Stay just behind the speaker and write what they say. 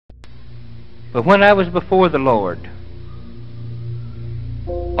But when I was before the Lord,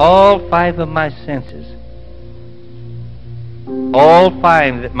 all five of my senses, all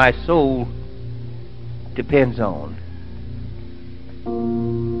five that my soul depends on,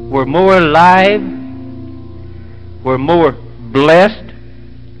 were more alive, were more blessed.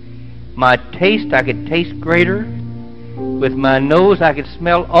 My taste, I could taste greater. With my nose, I could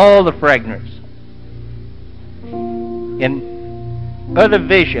smell all the fragrance. In other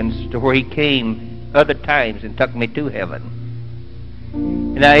visions to where he came other times and took me to heaven.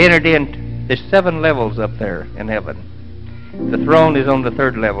 And I entered in, there's 7 levels up there in heaven. The throne is on the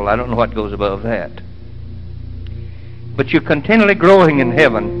 3rd level. I don't know what goes above that. But you're continually growing in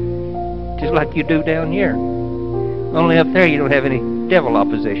heaven, just like you do down here. Only up there you don't have any devil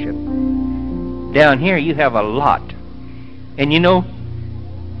opposition. Down here you have a lot. And you know,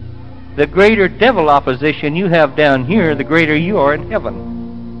 the greater devil opposition you have down here, the greater you are in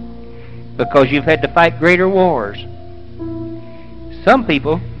heaven. Because you've had to fight greater wars. Some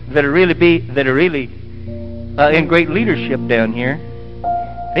people that are really in great leadership down here,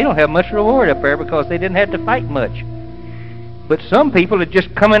 they don't have much reward up there because they didn't have to fight much. But some people are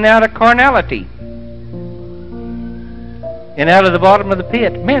just coming out of carnality and out of the bottom of the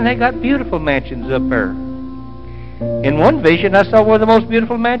pit. Man, they got beautiful mansions up there. In one vision, I saw one of the most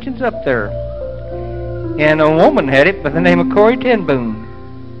beautiful mansions up there. And a woman had it by the name of Corrie ten Boom.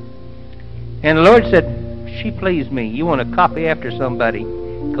 And the Lord said, she pleased me. You want to copy after somebody,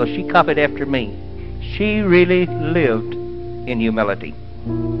 because she copied after me. She really lived in humility.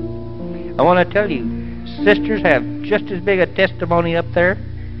 I want to tell you, sisters have just as big a testimony up there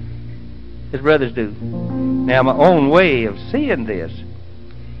as brothers do. Now, my own way of seeing this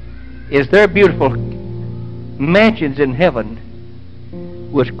is their beautiful mansions in heaven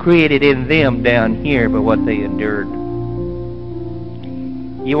was created in them down here by what they endured.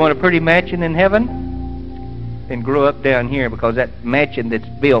 You want a pretty mansion in heaven? Then grow up down here, because that mansion that's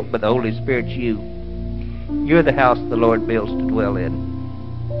built by the Holy Spirit's you. You're the house the Lord builds to dwell in.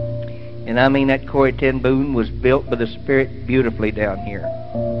 And I mean, that Corrie ten Boom was built by the Spirit beautifully down here.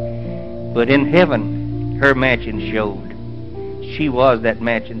 But in heaven, her mansion showed. She was that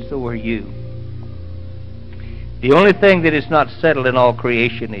mansion, so are you. The only thing that is not settled in all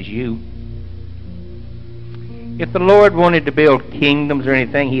creation is you. If the Lord wanted to build kingdoms or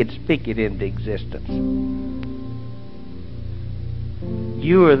anything, he'd speak it into existence.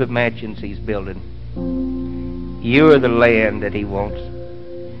 You are the mansions he's building. You are the land that he wants.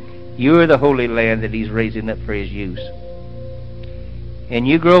 You are the holy land that he's raising up for his use. And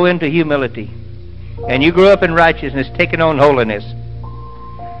you grow into humility. And you grow up in righteousness, taking on holiness.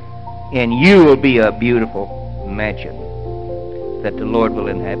 And you will be a beautiful mansion that the Lord will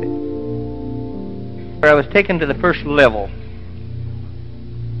inhabit. I was taken to the 1st level.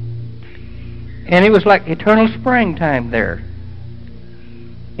 And it was like eternal springtime there.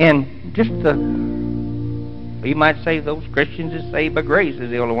 And just you might say those Christians that saved by grace is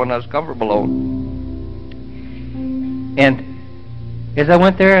the only one I was comfortable on. And as I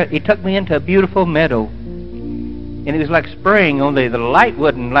went there, he took me into a beautiful meadow. And it was like spring, only the light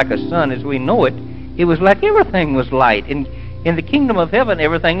wasn't like a sun as we know it. It was like everything was light. And in the kingdom of heaven,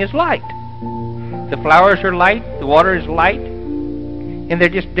 everything is light. The flowers are light, the water is light, and they're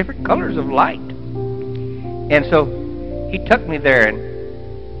just different colors of light. And so he took me there,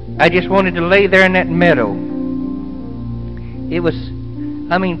 and I just wanted to lay there in that meadow. It was,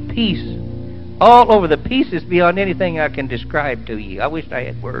 peace. All over. The peace is beyond anything I can describe to you. I wish I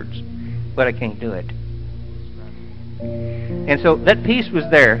had words, but I can't do it. And so that peace was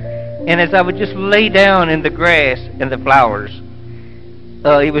there. And as I would just lay down in the grass and the flowers,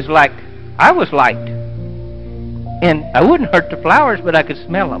 it was like I was light. And I wouldn't hurt the flowers, but I could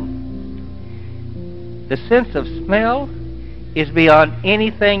smell them. The sense of smell is beyond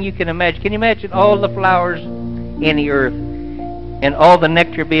anything you can imagine. Can you imagine all the flowers in the earth and all the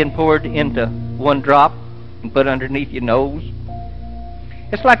nectar being poured into one drop and put underneath your nose?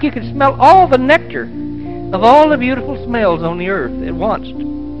 It's like you could smell all the nectar of all the beautiful smells on the earth at once.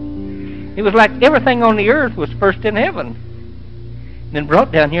 It was like everything on the earth was first in heaven and then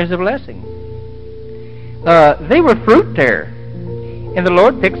brought down here as a blessing. They were fruit there. And the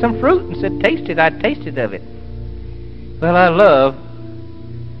Lord picked some fruit and said, taste it. I tasted of it. Well, I love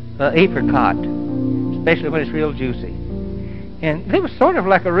apricot, especially when it's real juicy. And they were sort of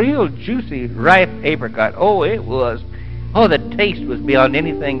like a real juicy, ripe apricot. Oh, it was. Oh, the taste was beyond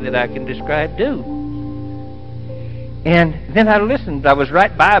anything that I can describe too. And then I listened. I was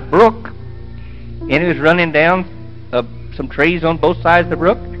right by a brook, and it was running down some trees on both sides of the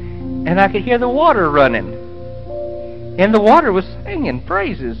brook, and I could hear the water running. And the water was singing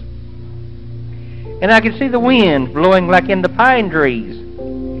praises. And I could see the wind blowing like in the pine trees.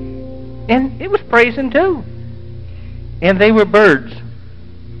 And it was praising too. And they were birds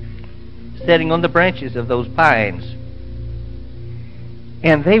sitting on the branches of those pines.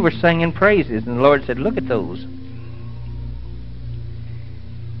 And they were singing praises. And the Lord said, look at those.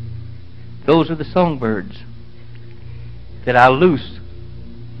 Those are the songbirds that I loose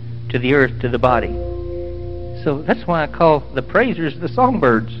to the earth, to the body. So that's why I call the praisers the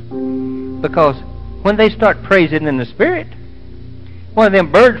songbirds. Because when they start praising in the Spirit, one of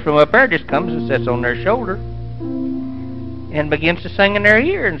them birds from up there just comes and sits on their shoulder and begins to sing in their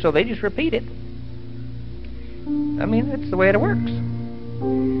ear, and so they just repeat it. I mean, that's the way it works.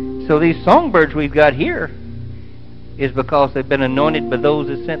 So these songbirds we've got here is because they've been anointed by those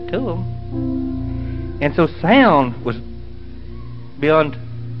that sent to them. And so sound was beyond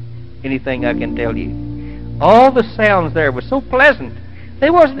anything I can tell you. All the sounds there were so pleasant.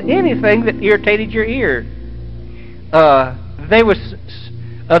 There wasn't anything that irritated your ear. The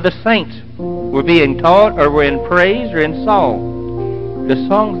saints were being taught or were in praise or in song. The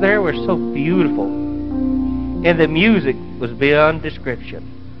songs there were so beautiful. And the music was beyond description.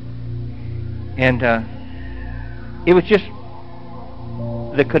 And it was just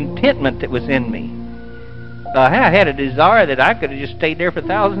the contentment that was in me. I had a desire that I could have just stayed there for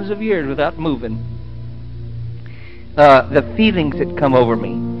thousands of years without moving. The feelings that come over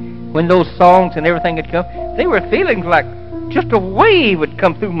me when those songs and everything had come, they were feelings like just a wave would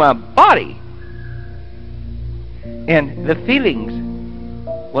come through my body. And the feelings,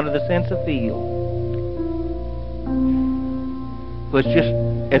 one of the sense of feel, was just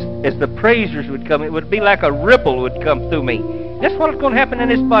as the praisers would come, it would be like a ripple would come through me. That's what's going to happen in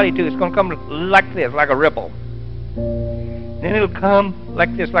this body too. It's going to come like this, like a ripple. Then it'll come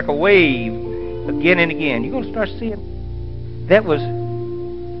like this, like a wave, again and again. You're going to start seeing. That was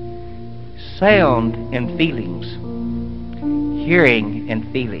sound and feelings, hearing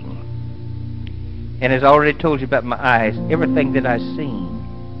and feeling. And as I already told you about my eyes, everything that I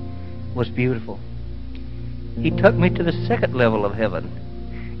seen was beautiful. He took me to the second level of heaven.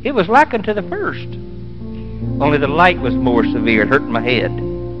 It was like unto the first, only the light was more severe. It hurt my head.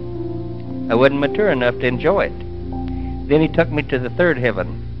 I wasn't mature enough to enjoy it. Then he took me to the third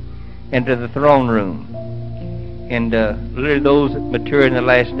heaven and to the throne room. And literally those that mature in the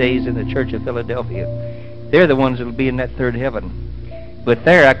last days in the Church of Philadelphia, they're the ones that will be in that third heaven. But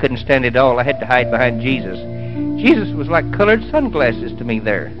there I couldn't stand it all. I had to hide behind Jesus. Jesus was like colored sunglasses to me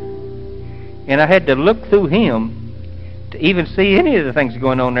there. And I had to look through him to even see any of the things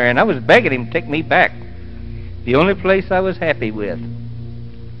going on there. And I was begging him to take me back. The only place I was happy with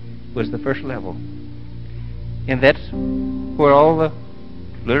was the first level. And that's where all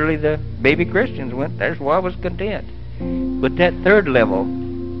literally the baby Christians went. There's where I was content. But that third level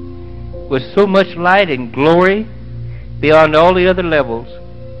was so much light and glory beyond all the other levels.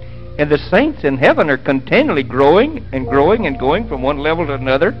 And the saints in heaven are continually growing and growing and going from one level to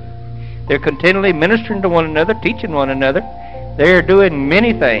another. They're continually ministering to one another, teaching one another. They're doing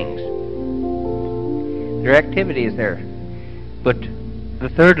many things. Their activity is there. But the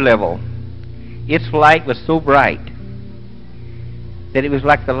third level, its light was so bright that it was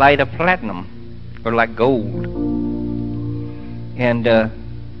like the light of platinum or like gold. And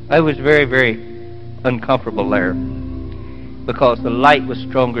I was very, very uncomfortable there because the light was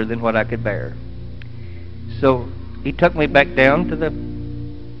stronger than what I could bear. So he took me back down to the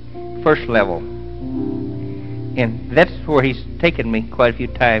first level. And that's where he's taken me quite a few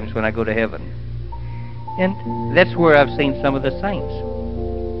times when I go to heaven. And that's where I've seen some of the saints.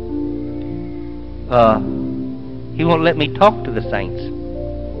 He won't let me talk to the saints,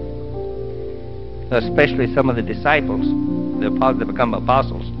 especially some of the disciples, that become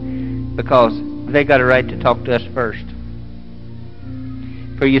apostles, because they got a right to talk to us first.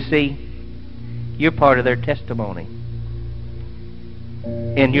 For you see, you're part of their testimony.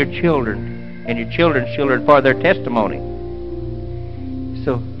 And your children and your children's children are part of their testimony.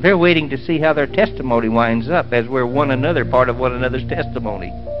 So they're waiting to see how their testimony winds up as we're one another, part of one another's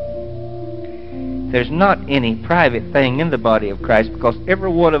testimony. There's not any private thing in the body of Christ because every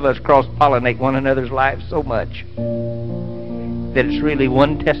one of us cross-pollinate one another's lives so much that it's really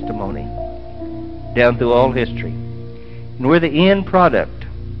one testimony down through all history. And we're the end product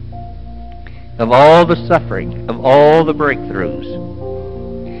of all the suffering, of all the breakthroughs,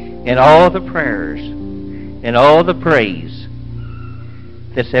 and all the prayers, and all the praise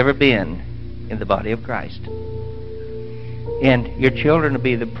that's ever been in the body of Christ. And your children will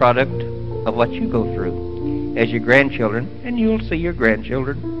be the product of what you go through as your grandchildren, and you'll see your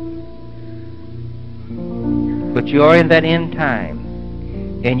grandchildren. But you are in that end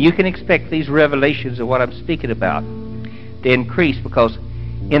time And you can expect these revelations of what I'm speaking about to increase, because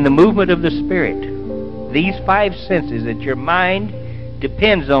in the movement of the Spirit, these 5 senses that your mind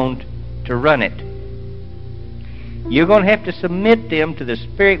depends on to run it, you're going to have to submit them to the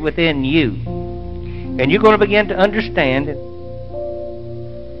Spirit within you. And you're going to begin to understand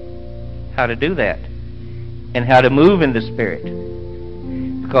how to do that and how to move in the Spirit.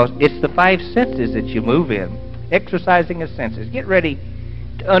 Because it's the 5 senses that you move in, exercising the senses. Get ready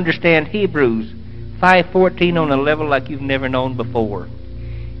to understand Hebrews 5:14 on a level like you've never known before.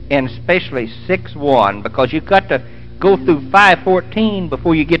 And especially 6:1, because you've got to go through 5:14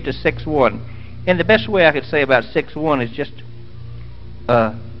 before you get to 6:1. And the best way I could say about 6:1 is just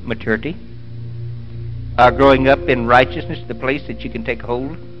maturity. Growing up in righteousness, the place that you can take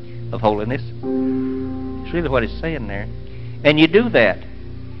hold of holiness. It's really what it's saying there. And you do that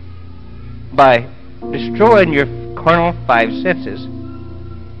by destroying your carnal 5 senses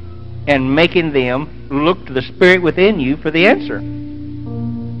and making them look to the Spirit within you for the answer.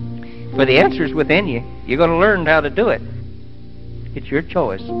 For the answer is within you. You're going to learn how to do it. It's your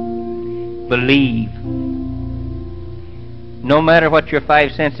choice. Believe. No matter what your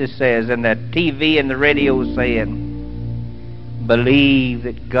 5 senses says and the TV and the radio is saying, believe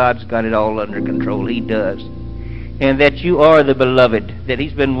that God's got it all under control. He does. And that you are the beloved that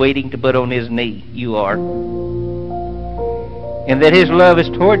He's been waiting to put on His knee. You are. And that His love is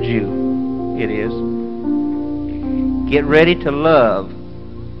towards you. It is. Get ready to love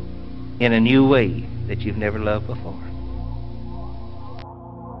in a new way that you've never loved before.